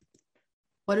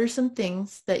 What are some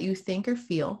things that you think or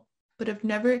feel but have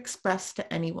never expressed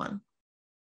to anyone?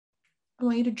 I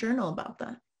want you to journal about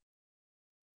that.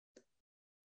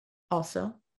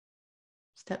 Also,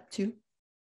 step 2.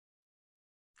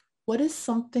 What is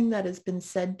something that has been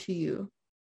said to you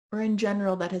or in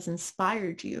general that has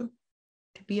inspired you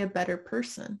to be a better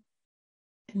person,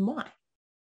 and why?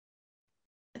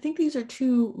 I think these are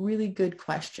 2 really good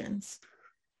questions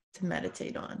to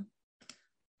meditate on.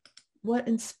 What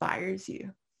inspires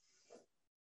you?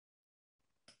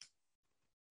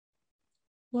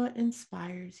 What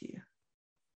inspires you?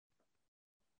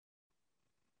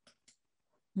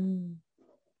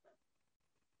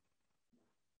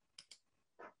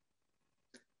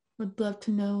 Would love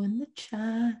to know in the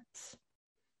chat.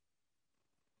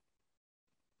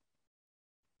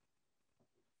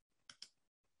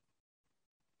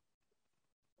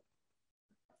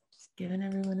 Just giving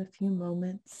everyone a few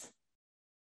moments.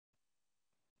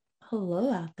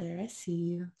 Hello out there. I see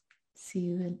you. See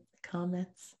you in the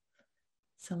comments.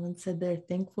 Someone said they're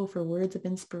thankful for words of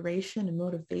inspiration and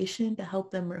motivation to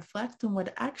help them reflect on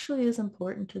what actually is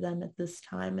important to them at this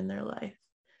time in their life.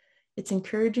 It's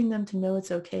encouraging them to know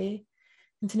it's okay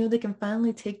and to know they can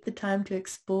finally take the time to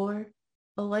explore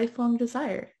a lifelong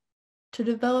desire, to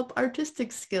develop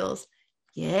artistic skills.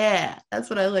 Yeah, that's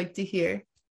what I like to hear.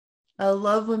 I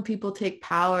love when people take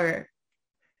power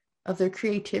of their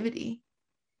creativity.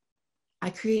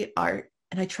 I create art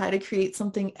and I try to create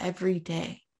something every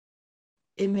day.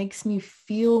 It makes me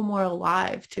feel more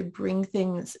alive to bring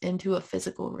things into a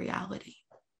physical reality.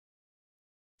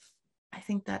 I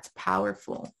think that's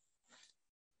powerful.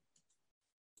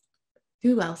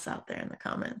 Who else out there in the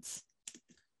comments?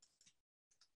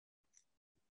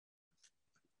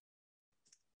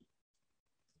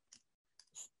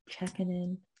 Checking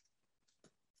in.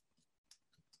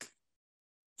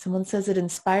 Someone says it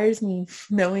inspires me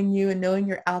knowing you and knowing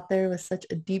you're out there with such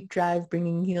a deep drive,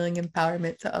 bringing healing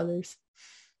empowerment to others.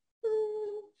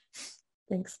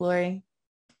 Thanks, Lori.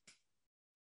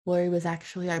 Lori was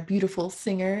actually our beautiful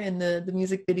singer in the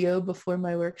music video before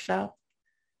my workshop.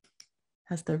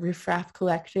 Has the Riff Raff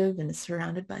Collective and is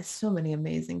surrounded by so many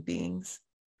amazing beings.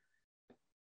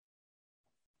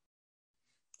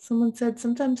 Someone said,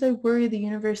 sometimes I worry the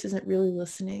universe isn't really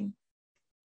listening.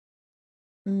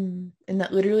 And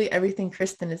that literally everything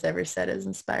Kristen has ever said has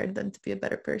inspired them to be a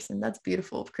better person. That's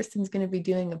beautiful. Kristen's going to be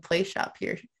doing a play shop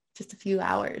here just a few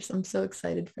hours. I'm so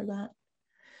excited for that.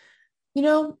 You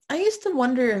know, I used to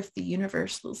wonder if the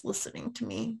universe was listening to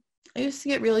me. I used to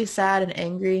get really sad and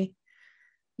angry.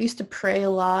 I used to pray a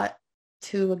lot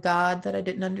to a God that I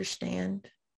didn't understand.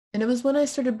 And it was when I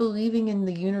started believing in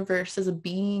the universe as a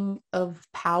being of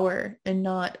power and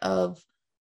not of,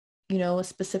 you know, a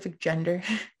specific gender.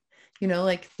 You know,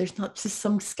 like there's not just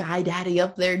some sky daddy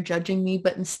up there judging me,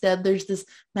 but instead there's this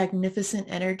magnificent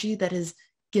energy that has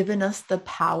given us the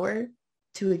power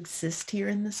to exist here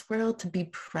in this world, to be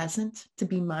present, to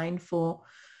be mindful.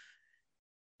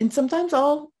 And sometimes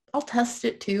I'll test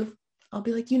it too. I'll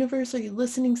be like, universe, are you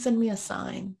listening? Send me a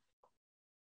sign.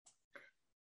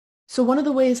 So one of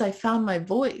the ways I found my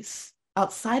voice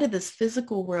outside of this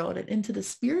physical world and into the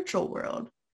spiritual world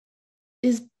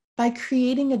is by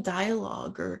creating a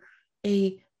dialogue or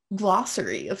a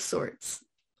glossary of sorts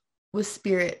with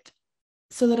spirit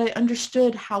so that I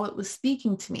understood how it was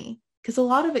speaking to me, because a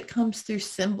lot of it comes through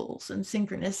symbols and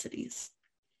synchronicities.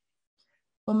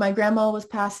 When my grandma was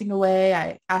passing away,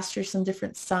 I asked her some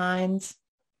different signs,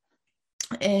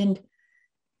 and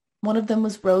one of them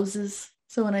was roses.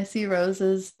 So when I see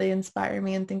roses, they inspire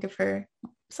me and think of her.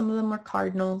 Some of them were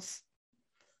cardinals.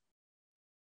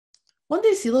 One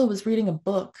day Sila was reading a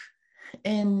book,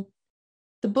 and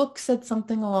the book said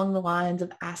something along the lines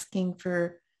of asking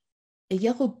for a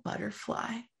yellow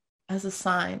butterfly as a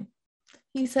sign.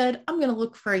 He said, I'm going to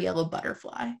look for a yellow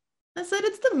butterfly. I said,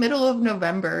 it's the middle of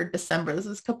November, December. This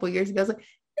was a couple of years ago. I was like,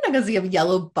 you're not going to see a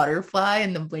yellow butterfly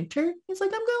in the winter. He's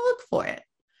like, I'm going to look for it.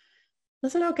 I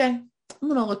said, okay, I'm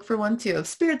going to look for one too. If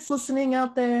Spirit's listening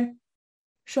out there,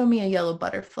 show me a yellow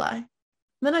butterfly. And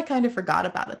then I kind of forgot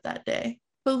about it that day.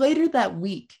 But later that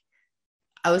week,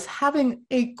 I was having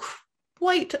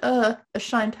quite a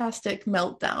shintastic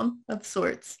meltdown of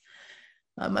sorts.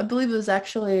 I believe it was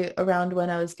actually around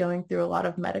when I was going through a lot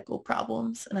of medical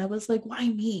problems. And I was like, why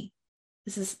me?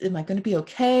 Am I going to be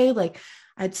okay? Like,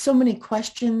 I had so many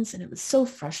questions and it was so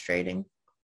frustrating.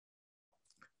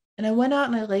 And I went out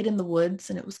and I laid in the woods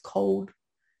and it was cold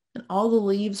and all the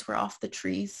leaves were off the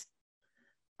trees.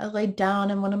 I laid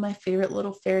down in one of my favorite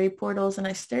little fairy portals and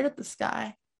I stared at the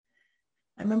sky.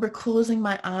 I remember closing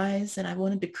my eyes and I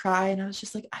wanted to cry and I was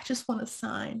just like, I just want a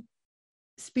sign.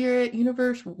 Spirit,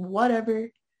 universe, whatever.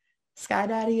 Sky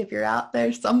Daddy, if you're out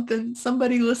there,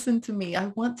 somebody listen to me. I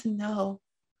want to know.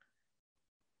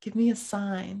 Give me a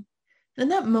sign. And in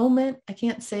that moment, I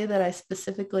can't say that I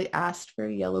specifically asked for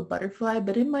a yellow butterfly,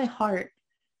 but in my heart,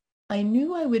 I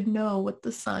knew I would know what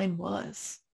the sign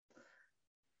was.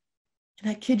 And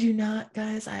I kid you not,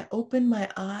 guys, I opened my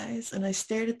eyes and I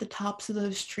stared at the tops of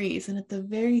those trees, and at the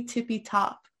very tippy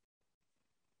top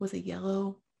was a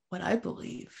yellow, what I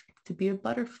believe to be a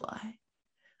butterfly.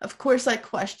 Of course, I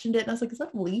questioned it and I was like, is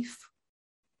that a leaf?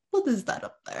 What is that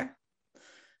up there?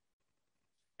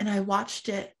 And I watched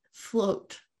it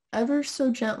float ever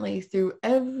so gently through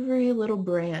every little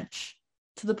branch,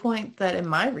 to the point that in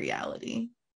my reality,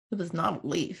 it was not a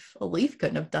leaf. A leaf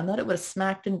couldn't have done that. It would have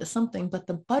smacked into something, but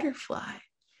the butterfly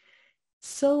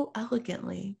so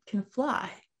elegantly can fly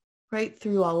right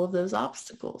through all of those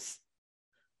obstacles.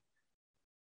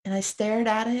 And I stared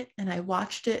at it and I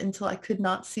watched it until I could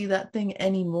not see that thing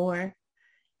anymore.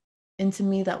 And to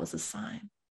me, that was a sign.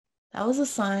 That was a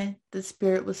sign that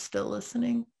Spirit was still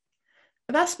listening.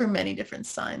 I've asked for many different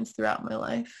signs throughout my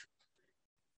life.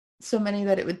 So many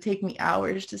that it would take me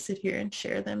hours to sit here and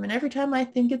share them. And every time I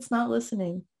think it's not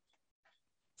listening,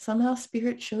 somehow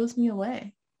Spirit shows me a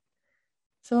way.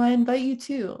 So I invite you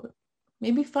to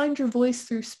maybe find your voice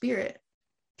through Spirit.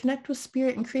 Connect with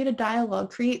Spirit and create a dialogue.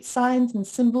 Create signs and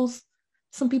symbols.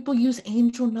 Some people use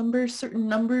angel numbers. Certain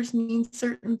numbers mean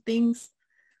certain things.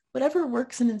 Whatever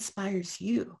works and inspires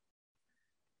you.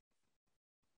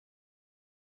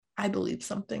 I believe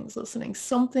something's listening.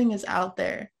 Something is out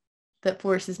there that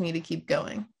forces me to keep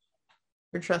going.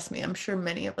 Or trust me, I'm sure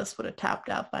many of us would have tapped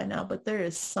out by now, but there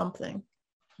is something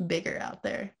bigger out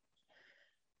there.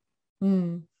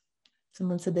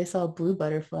 Someone said they saw a blue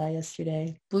butterfly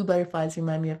yesterday. Blue butterflies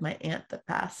remind me of my aunt that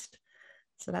passed.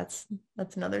 So that's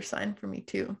another sign for me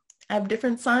too. I have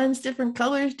different signs, different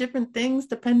colors, different things,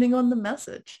 depending on the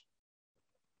message.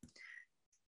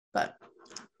 But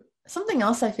something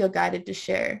else I feel guided to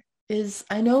share is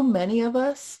I know many of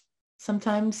us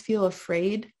sometimes feel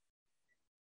afraid.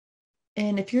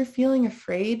 And if you're feeling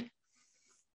afraid,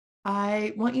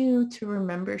 I want you to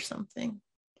remember something.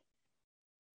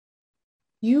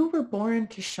 You were born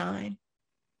to shine.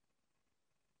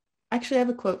 Actually, I have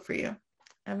a quote for you.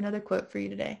 I have another quote for you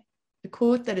today. A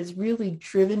quote that has really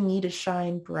driven me to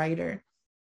shine brighter.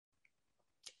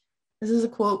 This is a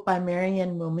quote by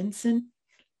Marianne Williamson,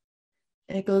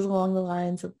 and it goes along the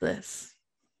lines of this.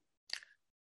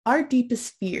 Our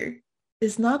deepest fear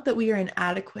is not that we are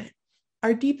inadequate.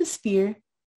 Our deepest fear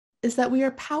is that we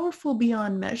are powerful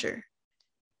beyond measure.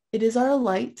 It is our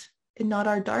light and not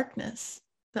our darkness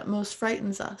that most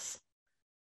frightens us.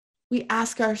 We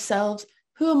ask ourselves,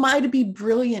 who am I to be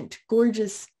brilliant,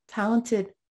 gorgeous,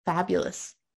 talented,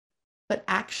 fabulous? But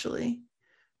actually,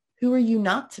 who are you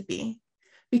not to be?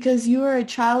 Because you are a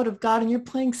child of God and your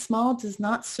playing small does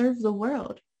not serve the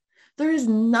world. There is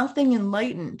nothing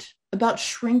enlightened about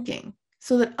shrinking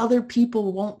so that other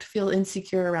people won't feel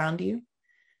insecure around you.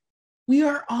 We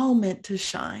are all meant to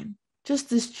shine,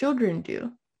 just as children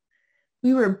do.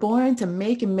 We were born to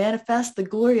make and manifest the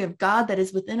glory of God that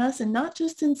is within us, and not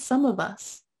just in some of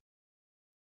us,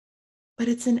 but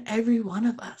it's in every one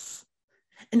of us.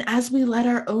 And as we let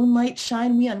our own light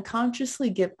shine, we unconsciously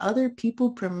give other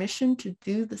people permission to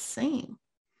do the same.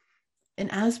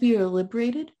 And as we are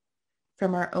liberated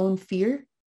from our own fear,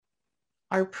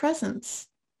 our presence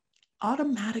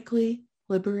automatically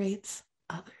liberates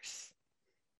others.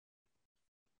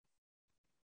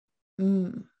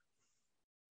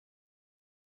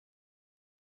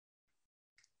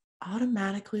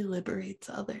 Automatically liberates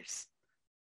others.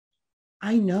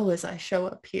 I know as I show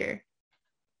up here,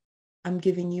 I'm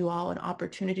giving you all an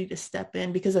opportunity to step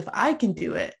in, because if I can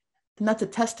do it, then that's a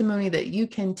testimony that you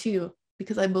can too,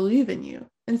 because I believe in you.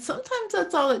 And sometimes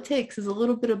that's all it takes, is a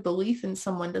little bit of belief in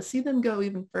someone to see them go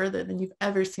even further than you've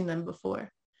ever seen them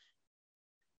before.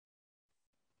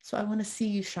 So I want to see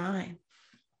you shine.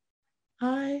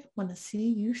 I want to see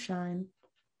you shine.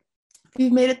 If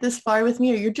you've made it this far with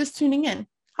me or you're just tuning in,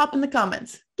 hop in the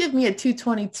comments. Give me a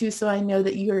 222 so I know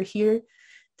that you are here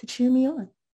to cheer me on.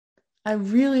 I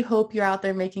really hope you're out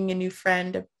there making a new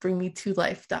friend at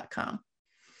bringmetolife.com.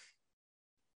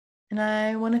 And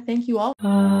I want to thank you all.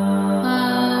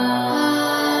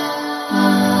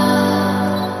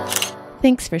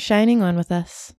 Thanks for shining on with us.